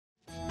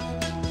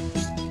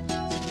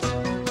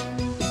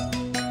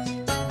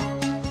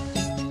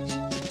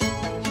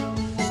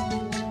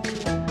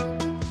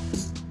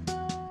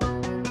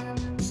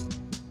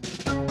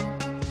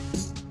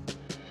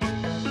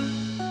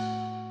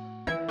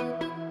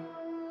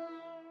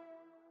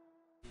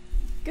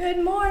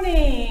Good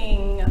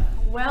morning.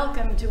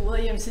 Welcome to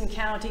Williamson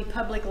County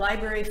Public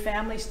Library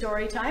Family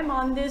Storytime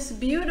on this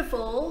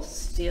beautiful,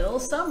 still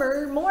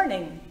summer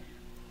morning.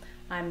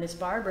 I'm Miss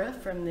Barbara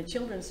from the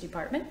Children's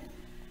Department,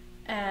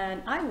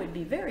 and I would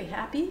be very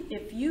happy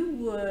if you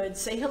would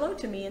say hello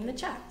to me in the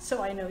chat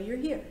so I know you're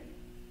here.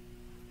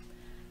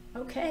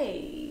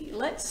 Okay,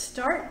 let's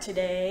start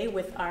today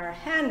with our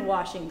hand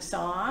washing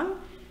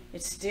song.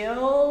 It's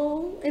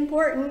still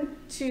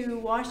important to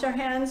wash our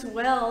hands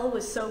well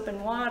with soap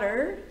and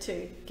water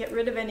to get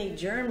rid of any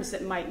germs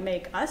that might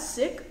make us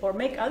sick or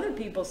make other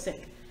people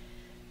sick.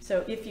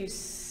 So if you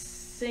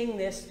sing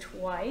this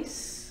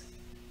twice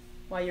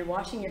while you're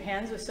washing your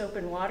hands with soap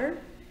and water,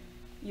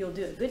 you'll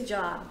do a good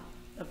job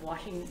of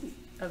washing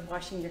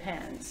your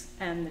hands.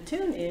 And the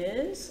tune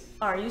is,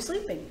 Are You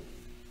Sleeping?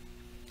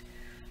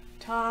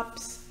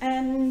 Tops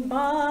and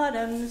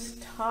bottoms,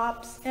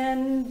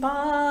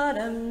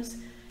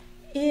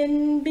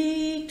 in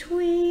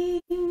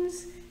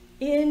betweens,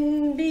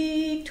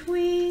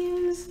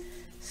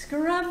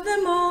 scrub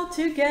them all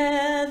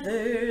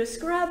together,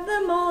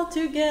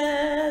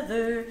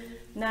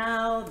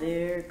 now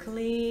they're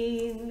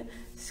clean,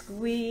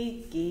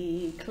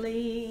 squeaky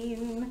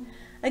clean.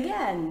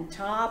 Again,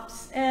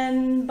 tops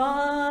and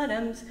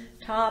bottoms,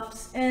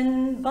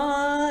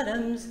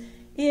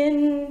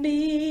 in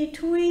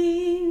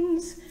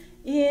betweens,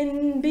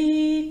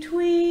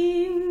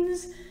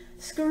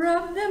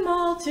 scrub them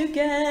all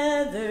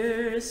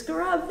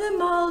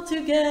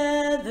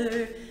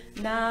together,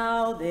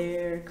 now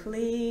they're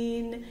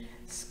clean,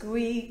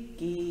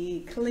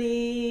 squeaky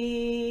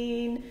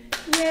clean.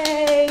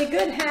 Yay,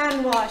 good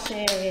hand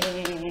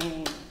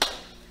washing.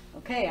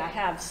 Okay, I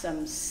have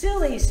some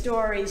silly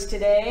stories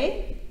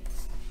today.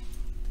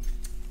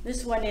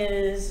 This one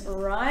is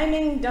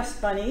Rhyming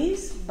Dust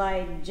Bunnies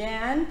by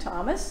Jan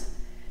Thomas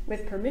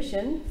with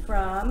permission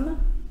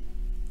from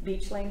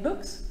Beach Lane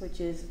Books,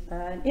 which is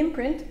an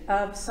imprint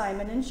of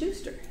Simon &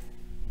 Schuster.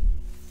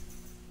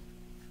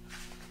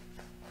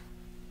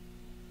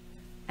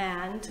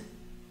 And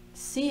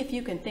see if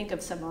you can think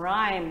of some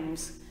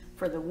rhymes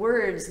for the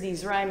words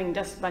these rhyming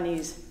dust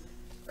bunnies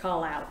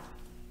call out.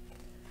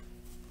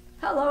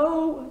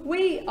 Hello,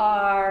 we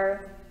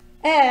are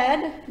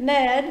Ed,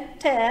 Ned,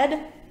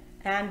 Ted,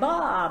 and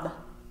Bob.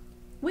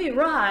 We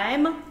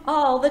rhyme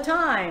all the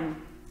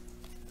time.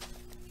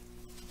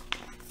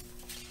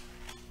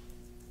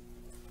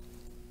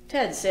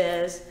 Ted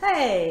says,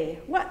 hey,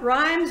 what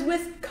rhymes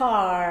with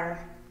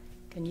car?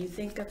 Can you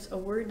think of a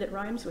word that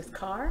rhymes with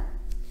car?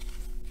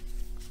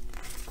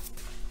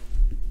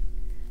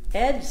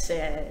 Ed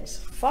says,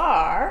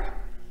 far.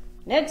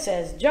 Ned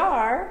says,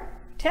 jar.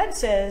 Ted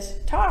says,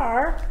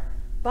 tar.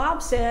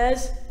 Bob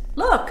says,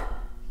 look.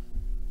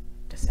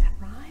 Does that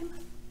rhyme?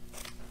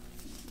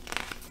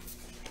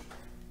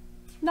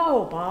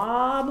 No,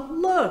 Bob,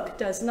 look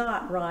does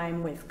not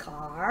rhyme with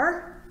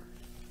car.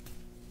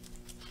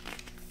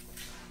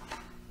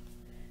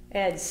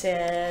 Ed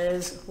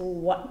says,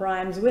 what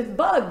rhymes with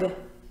bug?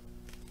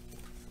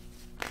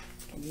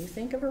 Can you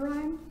think of a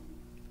rhyme?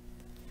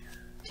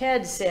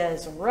 Ted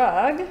says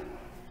rug.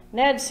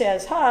 Ned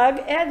says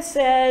hug. Ed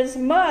says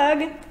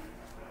mug.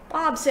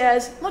 Bob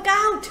says, look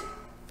out.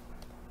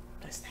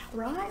 Does that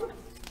rhyme?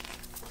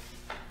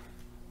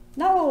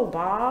 No,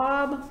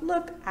 Bob,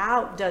 look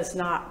out does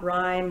not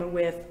rhyme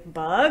with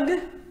bug.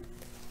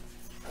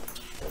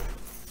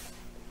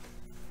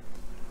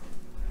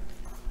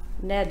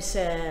 Ned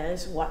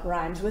says, what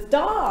rhymes with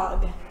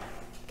dog?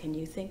 Can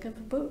you think of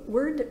a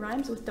word that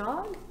rhymes with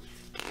dog?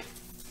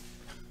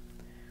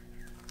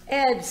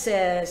 Ed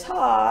says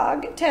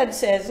hog, Ted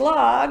says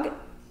log,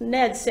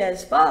 Ned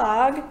says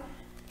fog.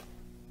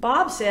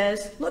 Bob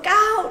says, look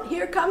out,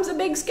 here comes a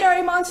big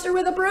scary monster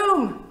with a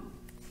broom.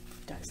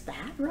 Does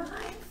that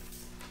rhyme?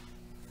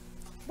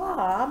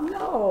 Bob,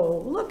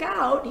 no, look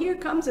out, here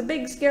comes a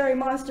big scary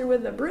monster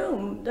with a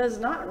broom. Does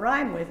not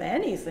rhyme with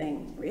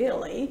anything,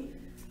 really.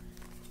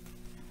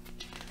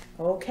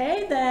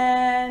 Okay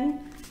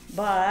then,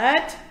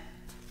 but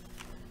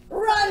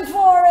run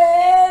for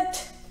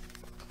it!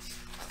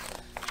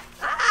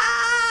 Ah!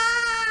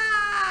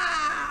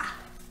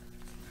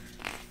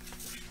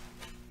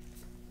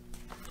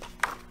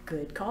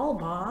 Good call,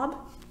 Bob.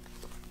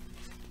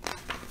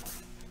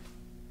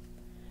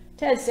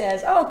 Ted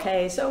says,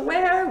 okay, so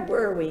where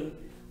were we?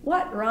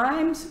 What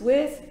rhymes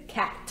with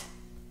cat?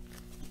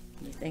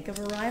 Can you think of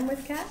a rhyme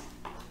with cat?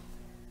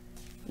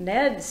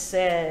 Ned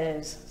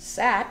says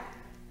sat.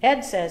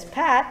 Ed says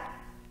pat,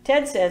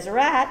 Ted says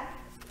rat,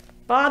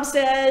 Bob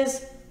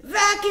says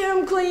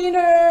vacuum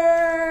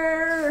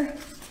cleaner.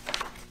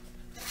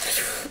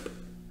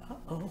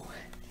 Uh-oh.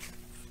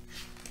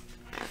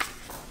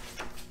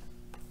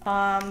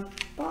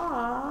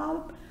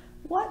 Bob,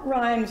 what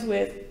rhymes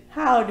with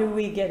how do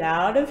we get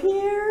out of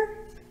here?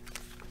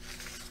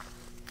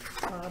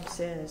 Bob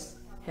says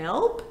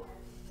help.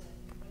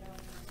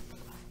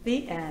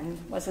 The end.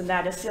 Wasn't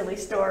that a silly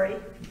story?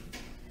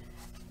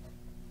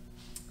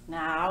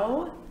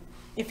 Now,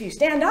 if you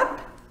stand up,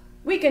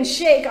 we can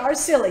shake our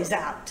sillies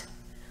out.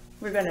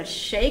 We're going to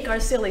shake our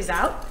sillies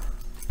out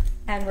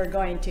and we're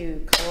going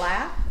to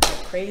clap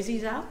our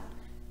crazies out,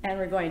 and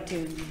we're going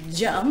to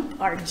jump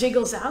our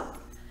jiggles out,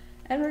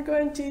 and we're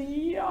going to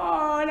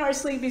yawn our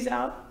sleepies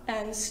out,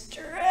 and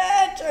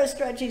stretch our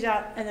stretchies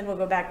out, and then we'll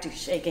go back to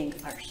shaking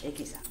our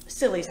shakies out,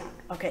 sillies out.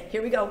 Okay,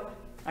 here we go.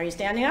 Are you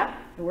standing up?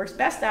 It works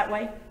best that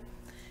way.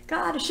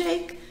 Gotta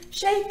shake,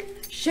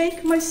 shake,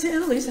 shake my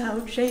sillies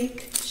out,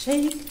 shake,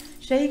 shake,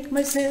 shake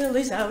my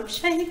sillies out,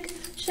 shake,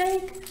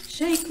 shake,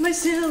 shake my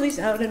sillies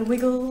out, and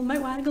wiggle my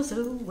waggles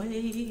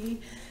away.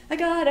 I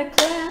gotta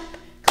clap,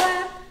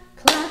 clap,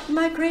 clap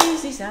my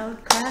crazies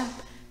out, clap,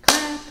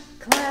 clap,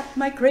 clap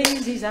my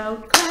crazies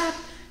out, clap,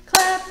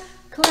 clap,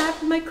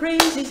 clap my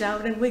crazies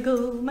out, and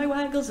wiggle my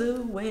waggles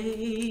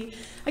away.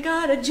 I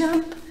gotta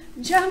jump,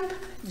 jump,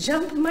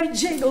 jump my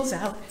jiggles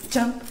out,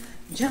 jump,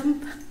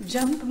 jump,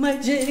 jump my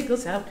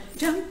jiggles out,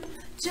 jump,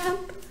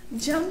 jump,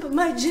 jump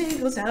my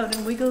jiggles out,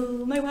 and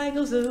wiggle my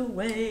waggles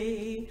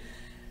away.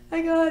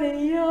 I gotta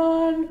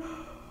yawn,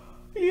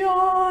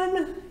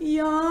 yawn,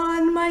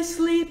 yawn my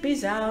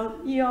sleepies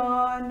out,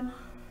 yawn,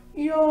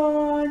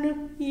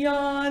 yawn,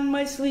 yawn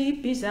my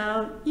sleepies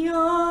out,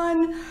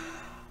 yawn,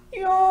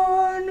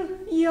 yawn,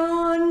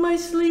 yawn my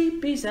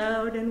sleepies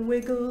out, and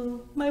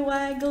wiggle my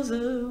waggles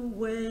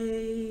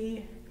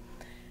away.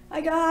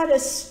 I gotta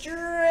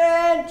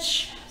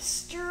stretch,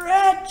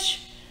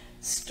 stretch,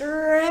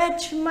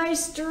 stretch my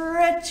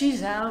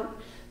stretchies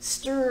out,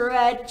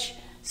 stretch,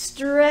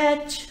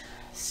 stretch,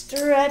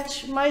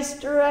 stretch my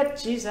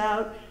stretchies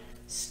out,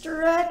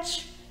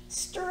 stretch,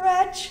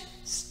 stretch,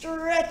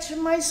 stretch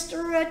my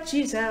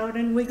stretchies out,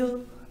 and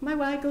wiggle my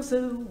waggles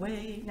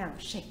away. Now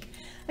shake.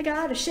 I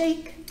gotta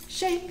shake,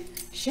 shake,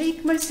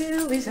 shake my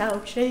sillies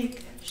out,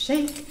 shake,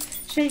 shake,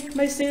 shake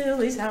my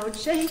sillies out,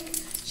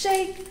 shake,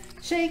 shake,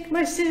 shake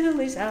my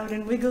sillies out,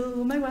 and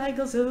wiggle my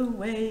waggles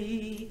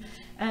away,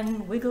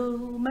 and wiggle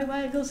my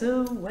waggles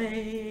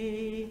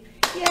away.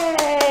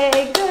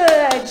 Yay,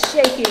 good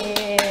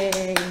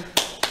shaking.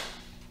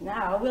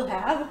 Now we'll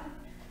have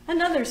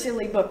another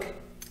silly book.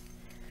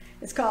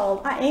 It's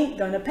called I Ain't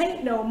Gonna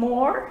Paint No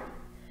More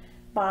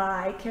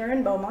by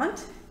Karen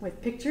Beaumont,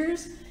 with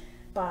pictures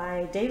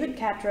by David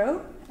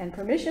Catrow and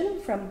permission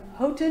from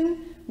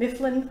Houghton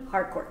Mifflin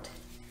Harcourt.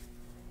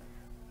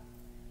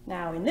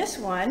 Now in this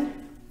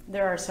one,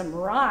 there are some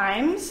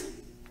rhymes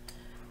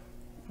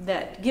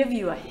that give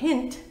you a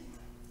hint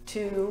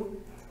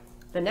to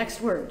the next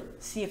word.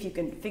 See if you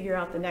can figure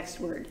out the next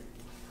word.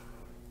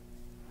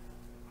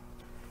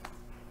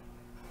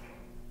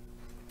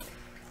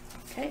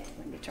 Okay,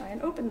 let me try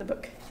and open the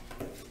book.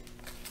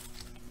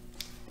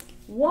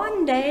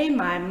 One day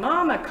my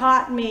mama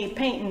caught me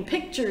painting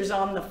pictures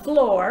on the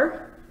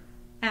floor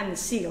and the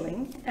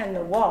ceiling and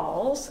the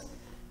walls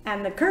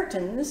and the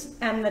curtains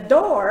and the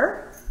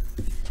door,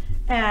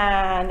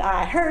 and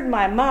I heard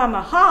my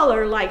mama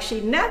holler like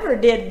she never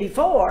did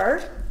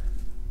before,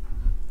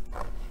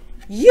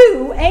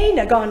 "You ain't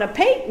a-gonna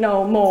paint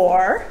no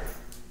more."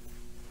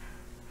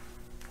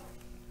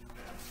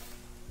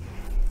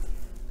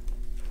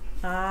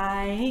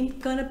 I ain't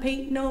gonna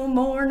paint no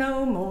more,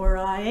 no more.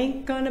 I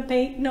ain't gonna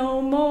paint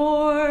no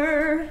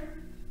more.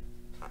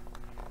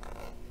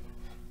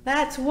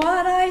 That's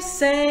what I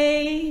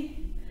say,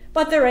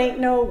 but there ain't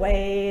no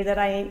way that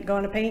I ain't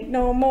gonna paint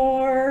no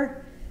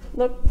more.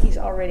 Look, he's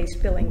already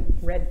spilling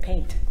red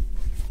paint.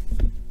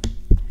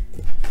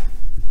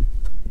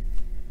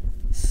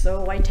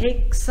 So I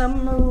take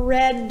some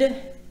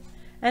red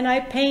and I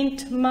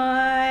paint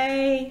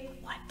my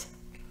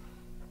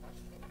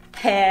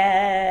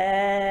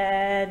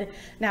head.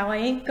 Now I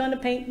ain't gonna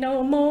paint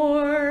no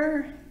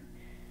more.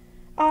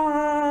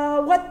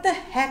 What the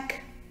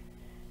heck?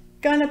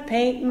 Gonna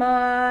paint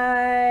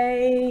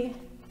my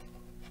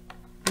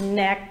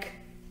neck.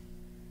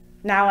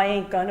 Now I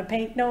ain't gonna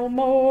paint no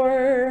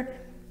more.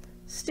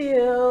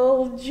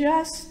 Still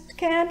just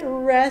can't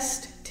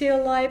rest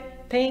till I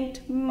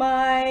paint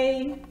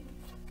my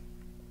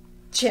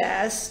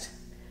chest.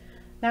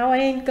 Now I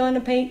ain't gonna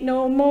paint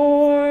no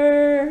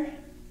more.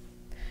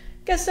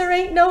 Guess there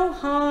ain't no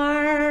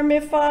harm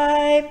if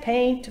I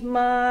paint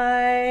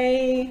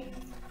my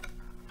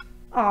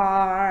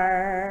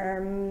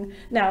arm.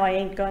 Now I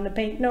ain't gonna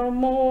paint no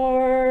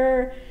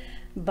more,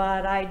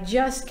 but I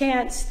just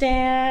can't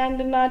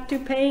stand not to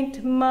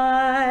paint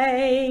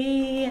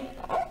my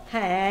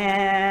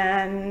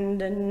hand.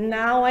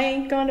 Now I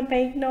ain't gonna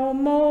paint no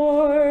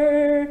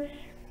more.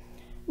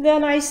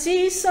 Then I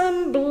see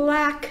some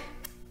black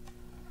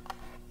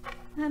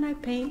and I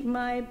paint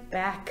my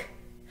back.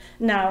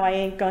 Now I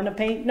ain't gonna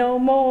paint no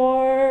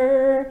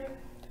more.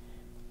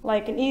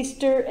 Like an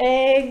Easter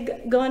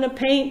egg, gonna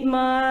paint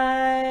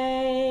my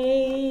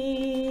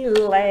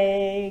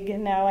leg.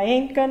 Now I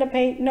ain't gonna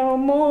paint no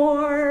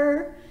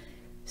more.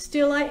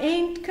 Still I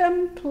ain't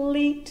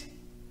complete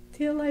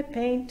till I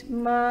paint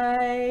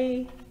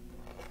my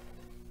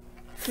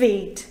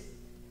feet.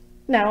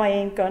 Now I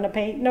ain't gonna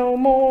paint no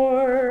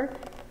more.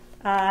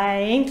 I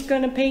ain't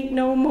gonna paint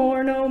no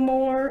more, no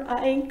more.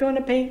 I ain't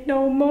gonna paint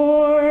no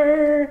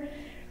more.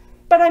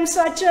 But I'm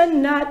such a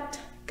nut,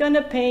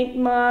 gonna paint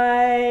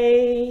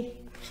my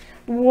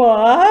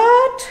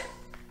what?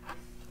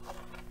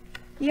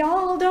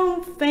 Y'all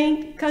don't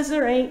faint 'cause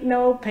there ain't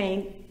no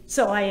paint,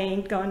 so I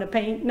ain't gonna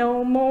paint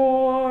no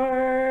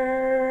more.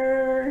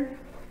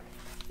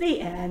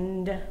 The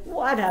end.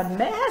 What a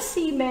mess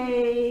he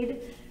made.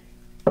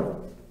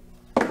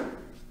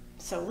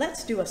 So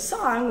let's do a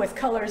song with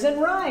colors and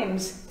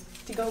rhymes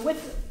to go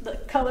with the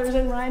colors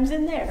and rhymes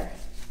in there.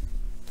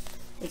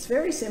 It's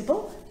very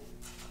simple.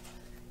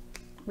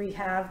 We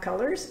have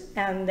colors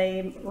and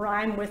they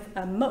rhyme with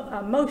a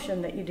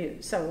motion that you do.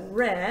 So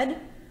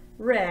red,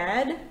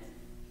 red,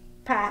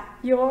 pat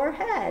your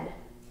head.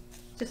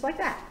 Just like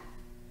that.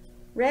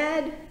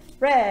 Red,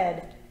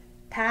 red,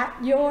 pat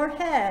your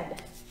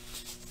head.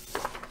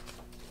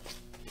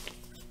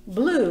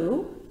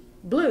 Blue,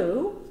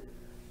 blue,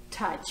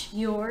 touch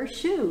your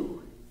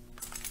shoe.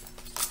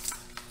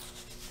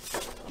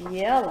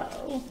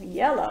 Yellow,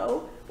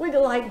 yellow,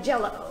 wiggle like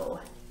jello.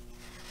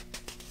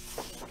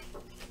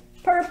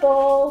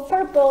 Purple,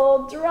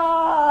 purple,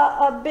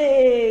 draw a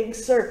big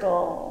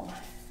circle.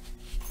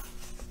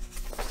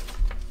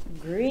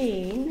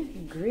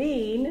 Green,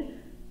 green,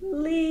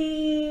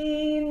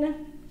 lean,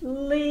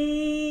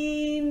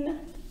 lean.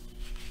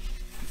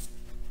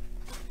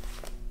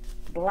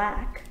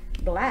 Black,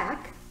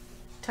 black,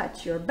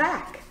 touch your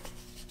back.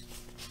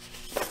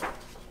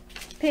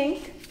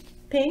 Pink,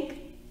 pink,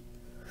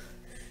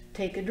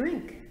 take a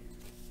drink.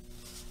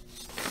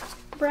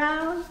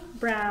 Brown,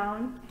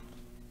 brown,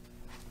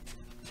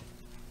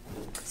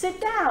 sit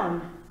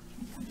down.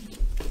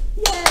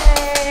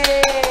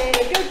 Yay!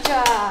 Good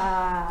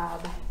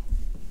job.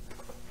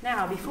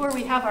 Now, before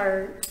we have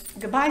our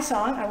goodbye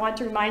song, I want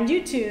to remind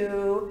you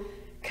to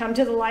come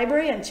to the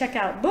library and check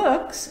out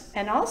books.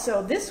 And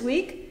also this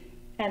week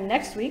and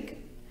next week,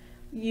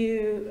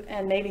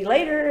 and maybe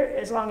later,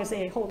 as long as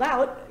they hold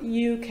out,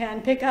 you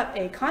can pick up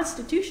a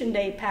Constitution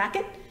Day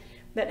packet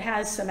that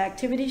has some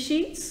activity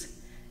sheets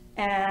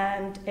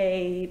and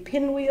a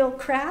pinwheel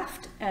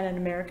craft and an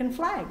American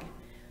flag.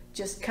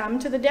 Just come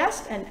to the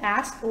desk and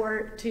ask,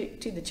 or to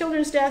the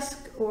children's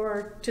desk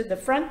or to the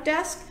front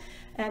desk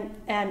and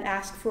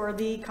ask for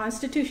the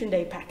Constitution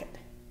Day packet.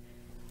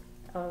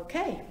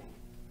 Okay,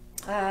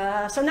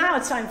 so now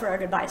it's time for our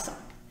goodbye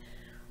song.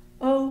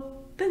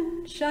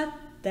 Open, shut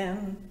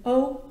them,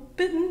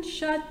 open,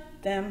 shut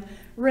them,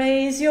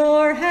 raise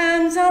your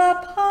hands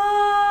up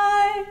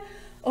high.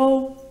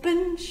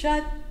 Open,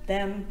 shut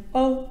them,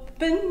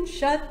 open,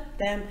 shut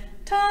them,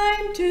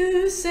 time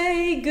to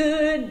say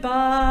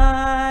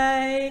goodbye.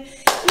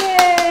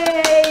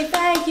 Yay!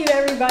 Thank you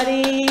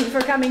everybody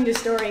for coming to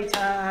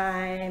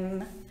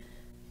Storytime.